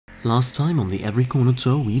last time on the Every Corner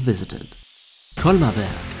tour we visited Colmaberg,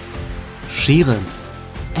 Schieren,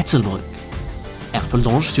 Etzelbrück,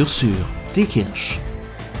 Esch-sur-Sûre, Diekirch,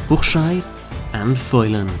 Burscheid and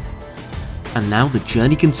Feulen. And now the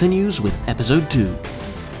journey continues with episode 2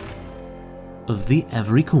 of the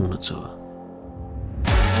Every Corner tour.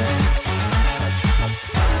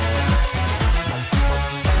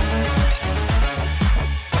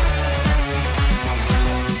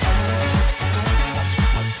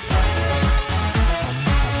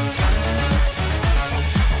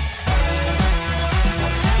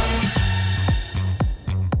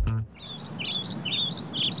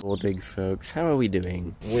 Big folks, how are we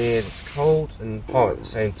doing? Weird, it's cold and hot at the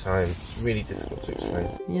same time. It's really difficult to explain.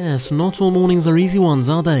 Yes, not all mornings are easy ones,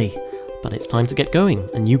 are they? But it's time to get going.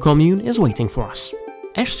 A new commune is waiting for us.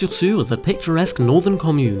 Esch-sur-Sûre is a picturesque northern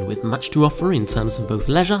commune with much to offer in terms of both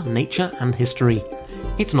leisure, nature and history.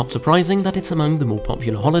 It's not surprising that it's among the more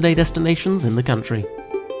popular holiday destinations in the country.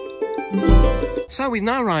 So we've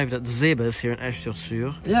now arrived at Zebes here in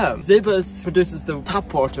Esch-sur-Sûre. Yeah, Zebes produces the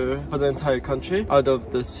tap water for the entire country out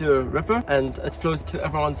of the Sûre river, and it flows to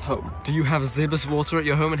everyone's home. Do you have Zebes water at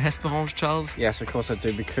your home in Hesperange, Charles? Yes, of course I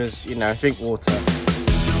do, because, you know, drink water.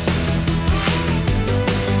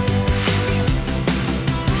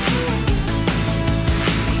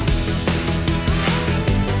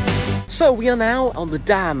 So we are now on the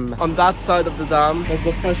dam. On that side of the dam, there's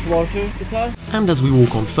the fresh water supply. And as we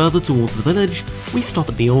walk on further towards the village, we stop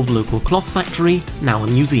at the old local cloth factory, now a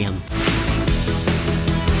museum.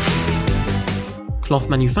 Cloth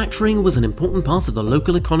manufacturing was an important part of the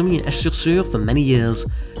local economy in Esch-sur-Sûre for many years.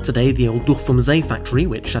 Today, the old Durfumsee factory,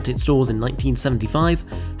 which shut its doors in 1975,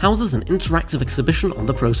 houses an interactive exhibition on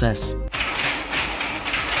the process.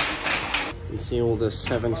 You see all the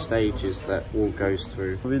 7 stages that wool goes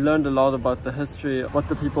through. We learned a lot about the history, what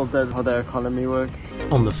the people did, how their economy worked.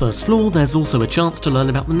 On the first floor, there's also a chance to learn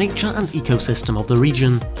about the nature and ecosystem of the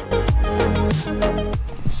region.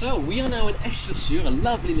 So, we are now in Esch-sur-Sûre, a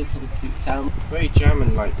lovely little cute town. Very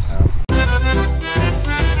German-like town.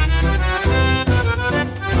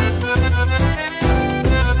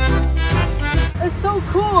 It's so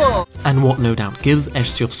cool! And what no doubt gives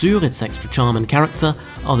Esch-sur-Sûre its extra charm and character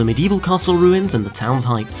are the medieval castle ruins and the town's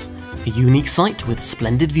heights, a unique site with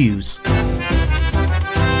splendid views.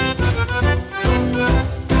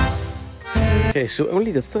 Okay, so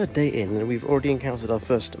only the 3rd day in and we've already encountered our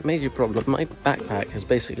first major problem. My backpack has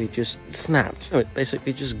basically just snapped. No, it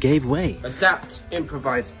basically just gave way. Adapt,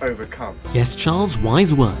 improvise, overcome. Yes, Charles,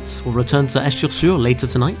 wise words. We'll return to Esch-sur-Sûre later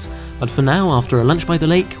tonight, but for now, after a lunch by the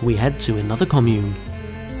lake, we head to another commune.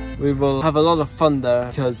 We will have a lot of fun there,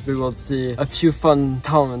 because we will see a few fun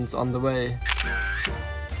towns on the way.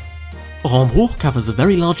 Rambrouch covers a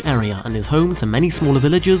very large area and is home to many smaller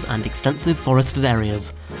villages and extensive forested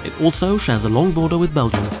areas. It also shares a long border with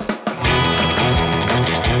Belgium.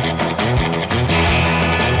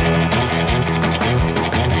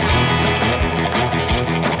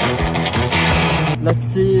 Let's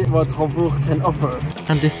see what Rambrouch can offer.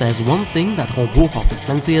 And if there's one thing that Rambrouch offers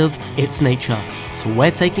plenty of, it's nature. So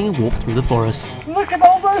we're taking a walk through the forest. Look at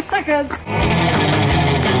all those tickets!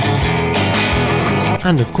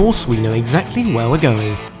 And of course, we know exactly where we're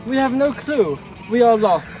going. We have no clue. We are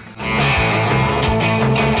lost.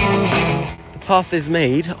 The path is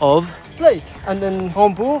made of Slate. And in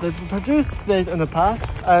Rambrouch, they produced slate in the past,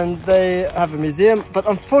 and they have a museum, but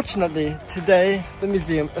unfortunately, today, the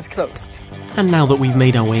museum is closed. And now that we've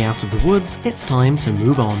made our way out of the woods, it's time to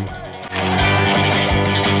move on.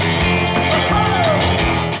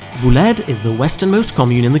 Boulaide is the westernmost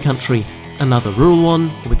commune in the country, another rural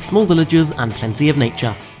one with small villages and plenty of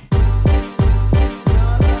nature.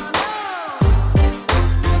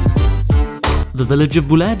 The village of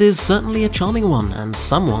Boulaide is certainly a charming one, and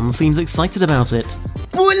someone seems excited about it.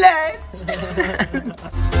 Boulaide!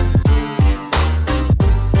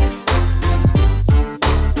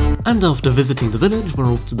 And after visiting the village, we're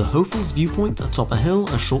off to the Hofels viewpoint atop a hill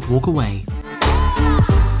a short walk away.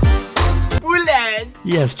 Boulaide!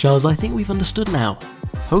 Yes, Charles, I think we've understood now.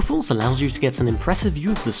 Hofels allows you to get an impressive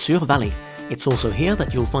view of the Sûre Valley. It's also here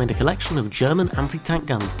that you'll find a collection of German anti-tank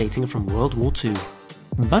guns dating from World War II.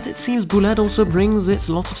 But it seems Boulaide also brings its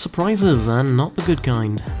lot of surprises, and not the good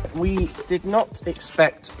kind. We did not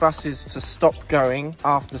expect buses to stop going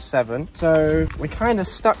after 7, so we're kind of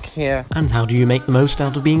stuck here. And how do you make the most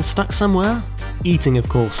out of being stuck somewhere? Eating, of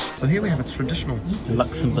course. So here we have a traditional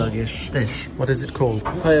Luxembourgish dish. What is it called?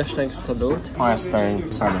 Firestone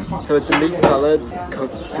Firestone salad. So it's a meat salad,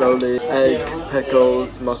 cooked slowly, egg,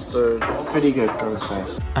 pickles, mustard. It's pretty good, gotta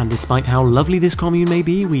say. And despite how lovely this commune may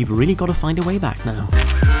be, we've really got to find a way back now.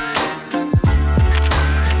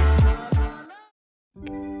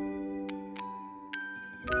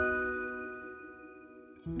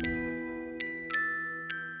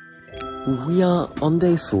 We are on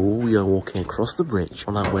day 4, we are walking across the bridge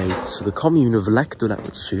on our way to the commune of Lac de la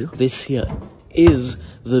Haute-Sûre. This here is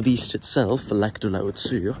the beast itself, Lac de la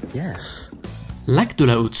Haute-Sûre, yes. Lac de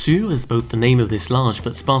la Haute-Sûre is both the name of this large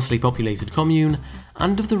but sparsely populated commune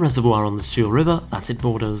and of the reservoir on the Sûre river that it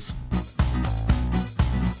borders.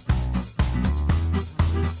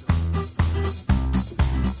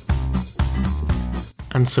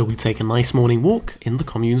 And so we take a nice morning walk in the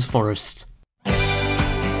commune's forest.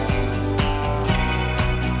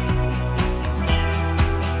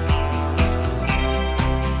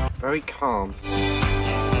 Very calm.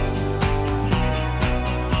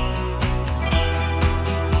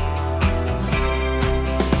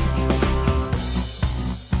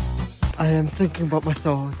 I am thinking about my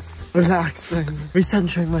thoughts, relaxing,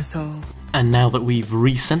 recentering myself. And now that we've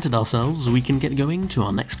recentered ourselves, we can get going to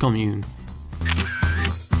our next commune.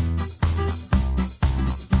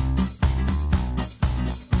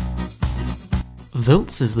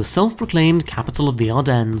 Wiltz is the self-proclaimed capital of the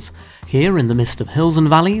Ardennes. Here, in the midst of hills and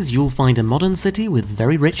valleys, you'll find a modern city with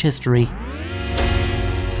very rich history.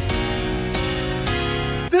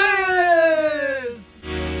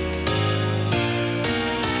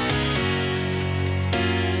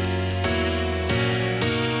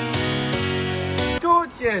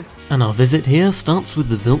 Gorgeous! And our visit here starts with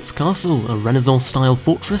the Wiltz Castle, a Renaissance-style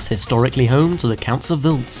fortress historically home to the Counts of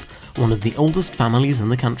Wiltz, one of the oldest families in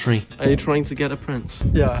the country. Are you trying to get a prince?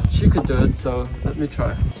 Yeah, she could do it, so let me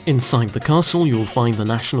try. Inside the castle you'll find the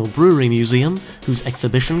National Brewery Museum, whose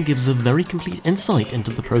exhibition gives a very complete insight into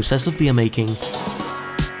the process of beer making.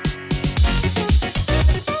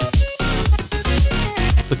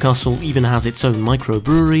 The castle even has its own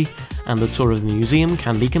microbrewery, and the tour of the museum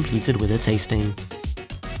can be completed with a tasting.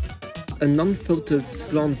 An unfiltered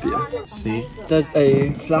blonde beer. See? There's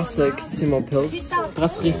a classic Simon Pilz,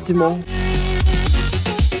 Brasserie Simon.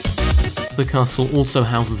 The castle also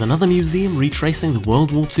houses another museum retracing the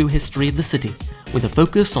World War II history of the city, with a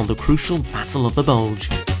focus on the crucial Battle of the Bulge.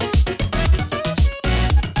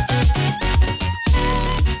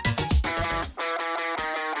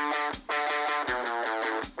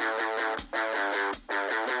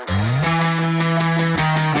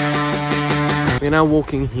 We're now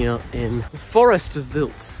walking here in the forest of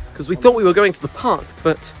Wiltz, because we thought we were going to the park,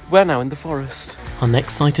 but we're now in the forest. Our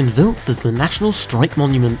next site in Wiltz is the National Strike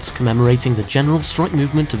Monument, commemorating the General Strike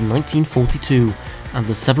Movement of 1942, and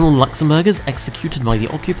the several Luxembourgers executed by the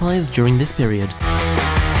occupiers during this period.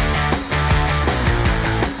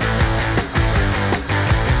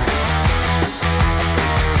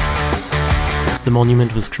 The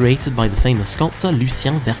monument was created by the famous sculptor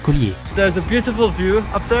Lucien Vercollier. There's a beautiful view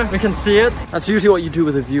up there, we can see it. That's usually what you do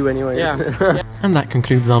with a view anyway. Yeah. And that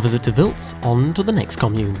concludes our visit to Wiltz. On to the next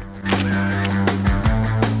commune.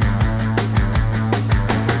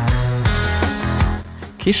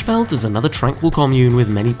 Kiischpelt is another tranquil commune with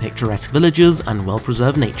many picturesque villages and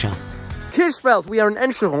well-preserved nature. Kiischpelt, we are in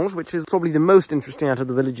Esch-sur-Sûre, which is probably the most interesting out of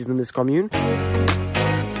the villages in this commune.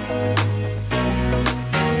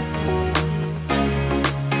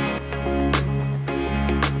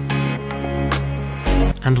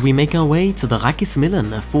 And we make our way to the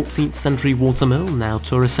Rakismillen, a 14th century watermill, now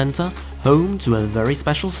tourist centre, home to a very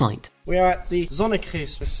special site. We are at the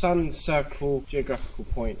Zonnekreis, the sun circle geographical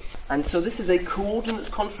point. And so this is a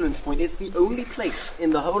coordinate confluence point. It's the only place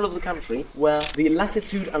in the whole of the country where the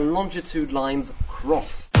latitude and longitude lines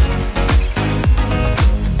cross.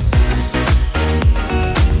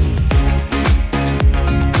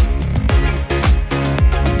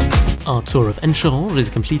 Our tour of Esch-sur-Sûre is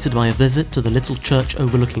completed by a visit to the little church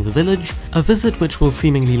overlooking the village, a visit which will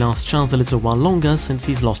seemingly last Charles a little while longer since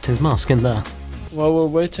he's lost his mask in there. While we're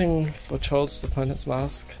waiting for Charles to find his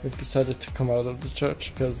mask, we've decided to come out of the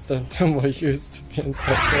church because then we're used to be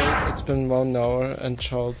inside there. It's been 1 hour and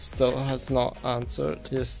Charles still has not answered.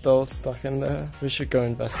 He is still stuck in there. We should go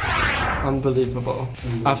investigate. It's unbelievable.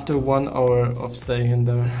 After 1 hour of staying in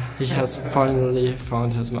there, he has finally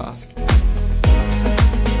found his mask.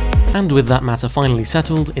 And with that matter finally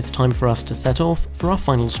settled, it's time for us to set off for our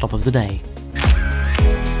final stop of the day.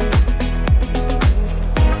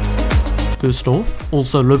 Goesdorf,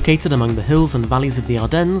 also located among the hills and valleys of the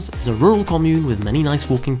Ardennes, is a rural commune with many nice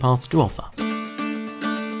walking paths to offer.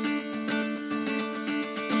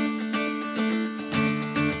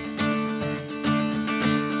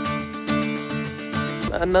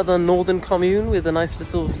 Another northern commune with a nice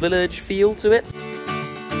little village feel to it.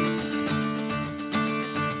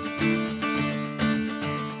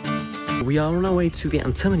 We are on our way to the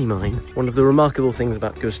antimony mine, one of the remarkable things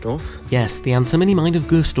about Goesdorf. Yes, the antimony mine of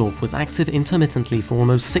Goesdorf was active intermittently for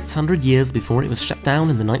almost 600 years before it was shut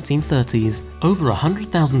down in the 1930s. Over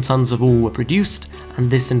 100,000 tons of ore were produced,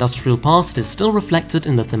 and this industrial past is still reflected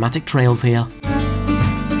in the thematic trails here.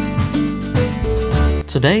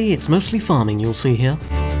 Today, it's mostly farming you'll see here.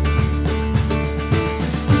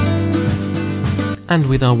 And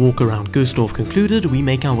with our walk around Goesdorf concluded, we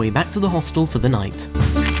make our way back to the hostel for the night.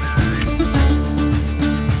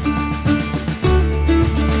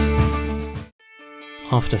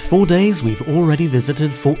 After 4 days, we've already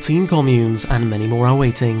visited 14 communes, and many more are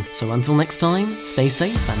waiting. So until next time, stay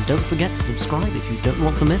safe and don't forget to subscribe if you don't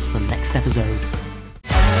want to miss the next episode.